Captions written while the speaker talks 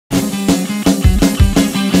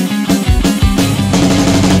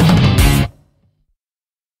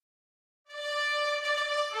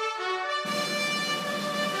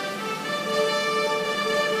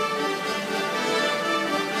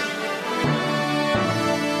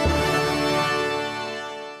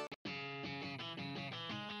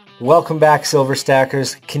Welcome back, Silver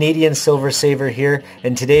Stackers. Canadian Silver Saver here,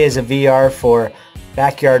 and today is a VR for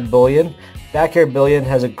Backyard Bullion. Backyard Bullion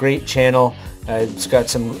has a great channel. It's got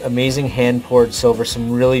some amazing hand-poured silver,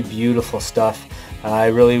 some really beautiful stuff. I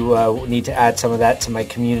really need to add some of that to my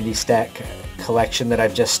community stack collection that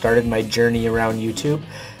I've just started my journey around YouTube.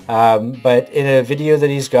 But in a video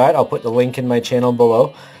that he's got, I'll put the link in my channel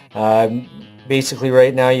below. Basically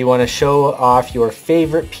right now you want to show off your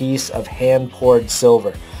favorite piece of hand-poured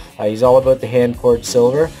silver. He's all about the hand-poured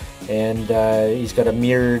silver, and he's got a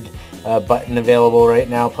mirrored button available right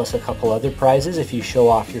now, plus a couple other prizes if you show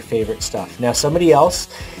off your favorite stuff. Now somebody else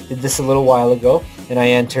did this a little while ago, and I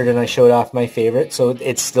entered and I showed off my favorite, so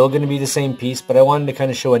it's still going to be the same piece, but I wanted to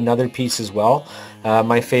kind of show another piece as well,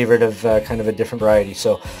 my favorite of kind of a different variety.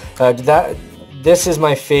 So this is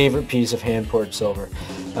my favorite piece of hand-poured silver.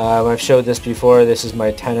 I've showed this before. This is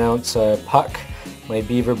my 10-ounce puck, my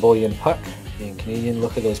Beaver Bullion puck. In Canadian,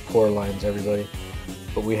 look at those pour lines, everybody.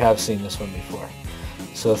 But we have seen this one before.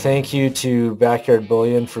 So thank you to Backyard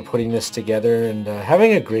Bullion for putting this together and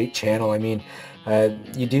having a great channel. I mean,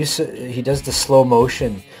 he does the slow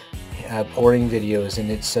motion pouring videos,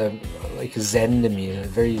 and it's like zen to me, a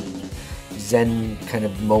very zen kind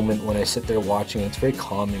of moment when I sit there watching. It's very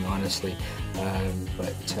calming, honestly.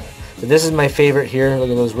 But this is my favorite here. Look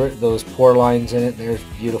at those pour lines in it. They're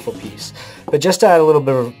a beautiful piece. But just to add a little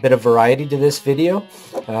bit of variety to this video,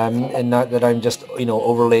 and not that I'm just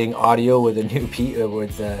overlaying audio with a new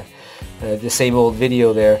the same old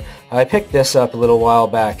video there. I picked this up a little while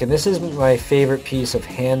back, and this is my favorite piece of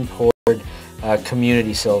hand poured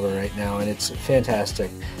community silver right now, and it's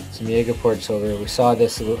fantastic. Some Jaeger poured silver. We saw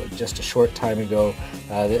this just a short time ago.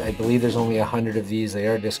 I believe there's only 100 of these. They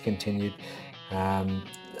are discontinued.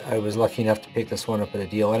 I was lucky enough to pick this one up at a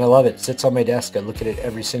deal, and I love it. It sits on my desk. I look at it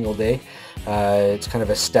every single day. It's kind of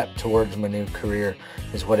a step towards my new career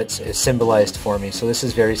is what it's symbolized for me. So this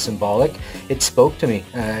is very symbolic. It spoke to me.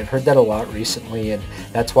 I've heard that a lot recently, and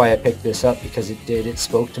that's why I picked this up, because it did. It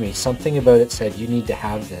spoke to me. Something about it said, you need to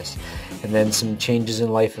have this. And then some changes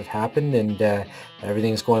in life have happened, and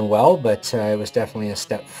everything's going well, but it was definitely a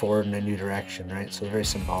step forward in a new direction, right? So very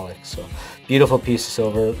symbolic. So beautiful piece of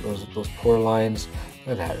silver, those pour lines.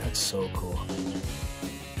 Look at that, that's so cool.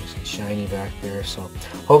 Nice and shiny back there. So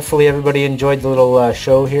hopefully everybody enjoyed the little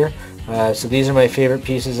show here. So these are my favorite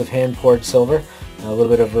pieces of hand-poured silver. A little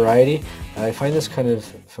bit of variety. I find this kind of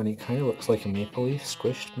funny, kind of looks like a maple leaf,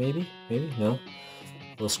 squished maybe? Maybe? No?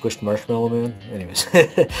 A little squished marshmallow man. Anyways,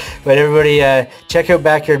 but everybody check out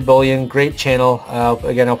Backyard Bullion, great channel.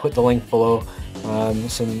 Again, I'll put the link below.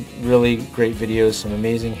 Some really great videos, some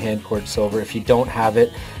amazing hand-poured silver. If you don't have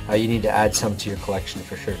it, you need to add some to your collection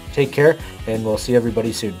for sure. Take care, and we'll see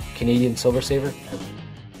everybody soon. Canadian Silver Saver.